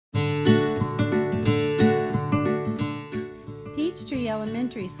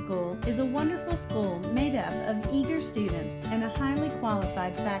Elementary School is a wonderful school made up of eager students and a highly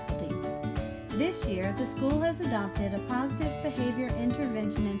qualified faculty. This year, the school has adopted a positive behavior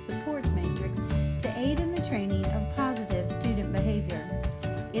intervention and support matrix to aid in the training of positive student behavior.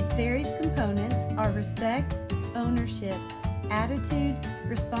 Its various components are respect, ownership, attitude,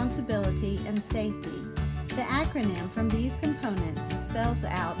 responsibility, and safety. The acronym from these components spells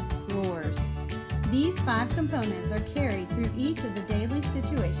out ROARS. These 5 components are carried through each of the daily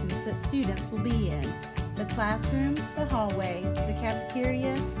situations that students will be in: the classroom, the hallway, the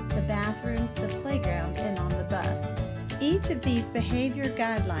cafeteria, the bathrooms, the playground, and on the bus. Each of these behavior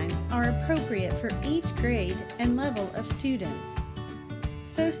guidelines are appropriate for each grade and level of students.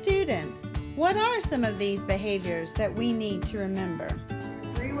 So students, what are some of these behaviors that we need to remember?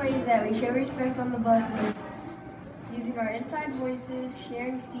 3 ways that we show respect on the bus is using our inside voices,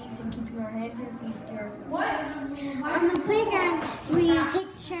 sharing seats, and keeping our hands and feet to ourselves. On the playground, we take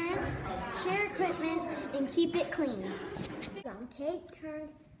turns, share equipment, and keep it clean. Take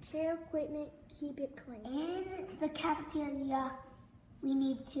turns, share equipment, keep it clean. In the cafeteria, we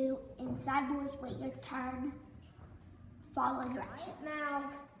need to, inside voice, wait your turn, follow directions.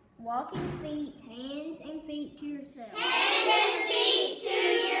 Mouth, walking feet, hands and feet to yourself. Hands and feet to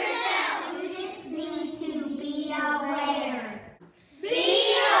yourself. Students need to be aware.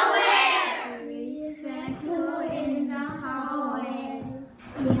 Be aware. Respectful in the hallways.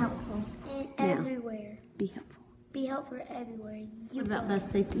 Be helpful. And everywhere. Be helpful. Be helpful everywhere. What about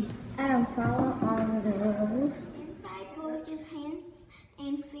bus safety? Follow all of the rules. Inside voices, hands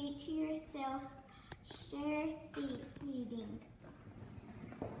and feet to yourself. Share seat reading.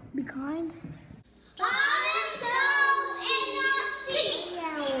 Be kind. Bottom go in your seat.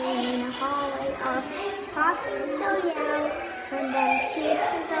 Yelling in the hallway or talking so loud when the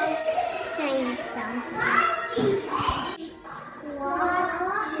teachers are saying something. Walk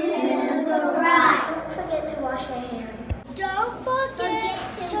to the right. Don't forget to wash your hands. Don't forget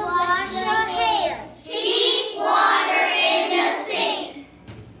to wash your hands. Keep water in the sink.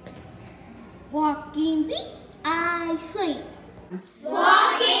 Walking feet, I sleep.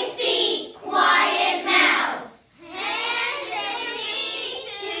 Walking feet, quiet mouths. Hands and feet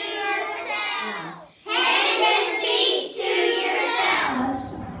to yourself. Hands and feet to yourself.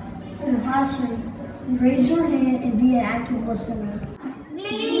 In the classroom, raise your hand and be an active listener.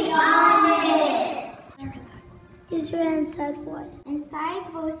 Be honest. Use your inside voice. Inside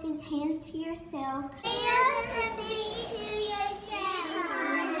voices, hands to yourself. Hands and feet to yourself.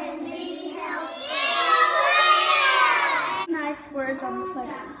 And be helpful. Nice words on the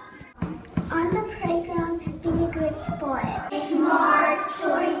playground. On the playground, be a good sport. Smart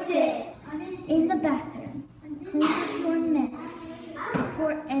choices. In the bathroom, clean your mess.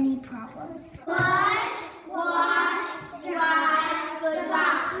 Report any problems. Wash, dry,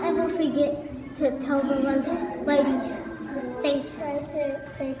 goodbye. Never forget to tell the lunch lady thanks. Try to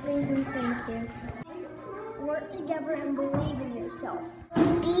say please and thank you. Work together and believe in yourself.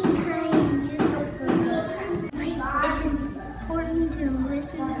 Be kind and use helpful words. It's important to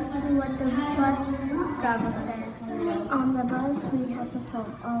listen to what the bus driver says. On the bus, we have to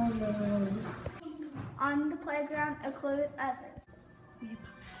follow all of the rules. On the playground, include others.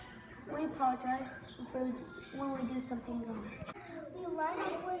 We apologize when we do something wrong. We line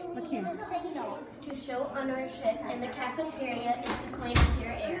up when we hear a signal. To show ownership in the cafeteria is to clean up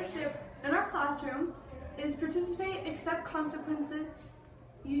your area. Ownership in our classroom is participate, accept consequences,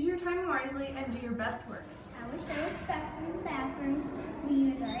 use your time wisely, and do your best work. We show respect in the bathrooms. We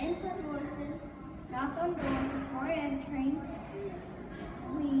use our inside voices, knock on doors before entering.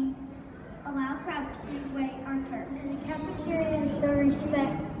 We allow privacy, wait our turn. In the cafeteria, to show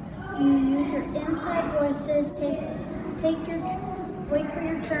respect, you use your inside voices, wait for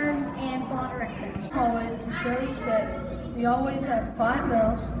your turn, and follow directions. Always to show respect, we always have quiet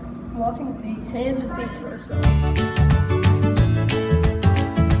mouths, walking feet, hands and feet to ourselves.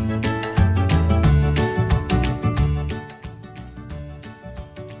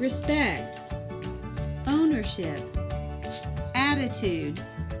 Respect, ownership, attitude,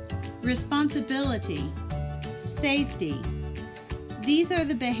 responsibility, safety. These are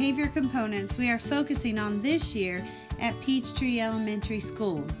the behavior components we are focusing on this year at Peachtree Elementary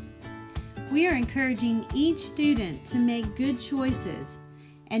School. We are encouraging each student to make good choices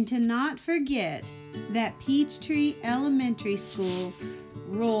and to not forget that Peachtree Elementary School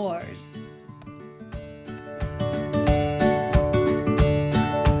roars.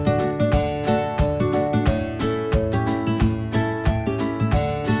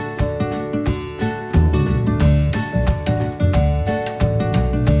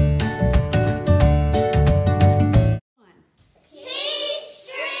 Peachtree!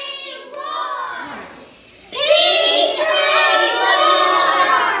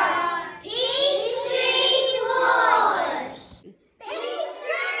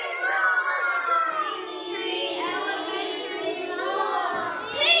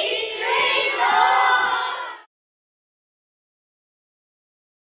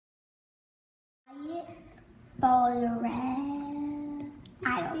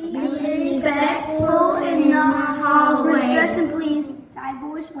 respectful in the hallway. Discretion, please. Side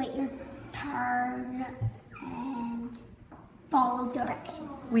boys, wait your turn and follow directions.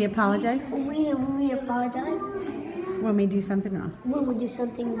 We apologize We apologize when we do something wrong. when we do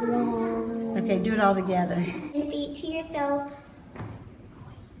something wrong. Okay, do it all together. And feet to yourself.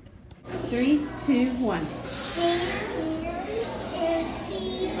 3, 2, 1.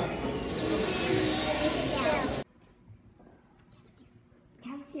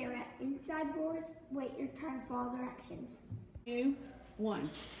 Cafeteria. Inside doors, wait your turn, follow directions. 2, 1.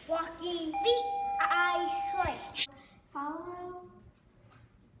 Walking feet, I straight. Follow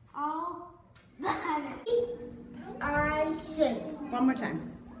all behind us. Feet, I straight. One more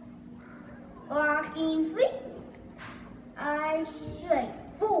time. Walking feet, I straight.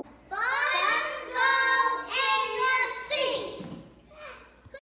 4.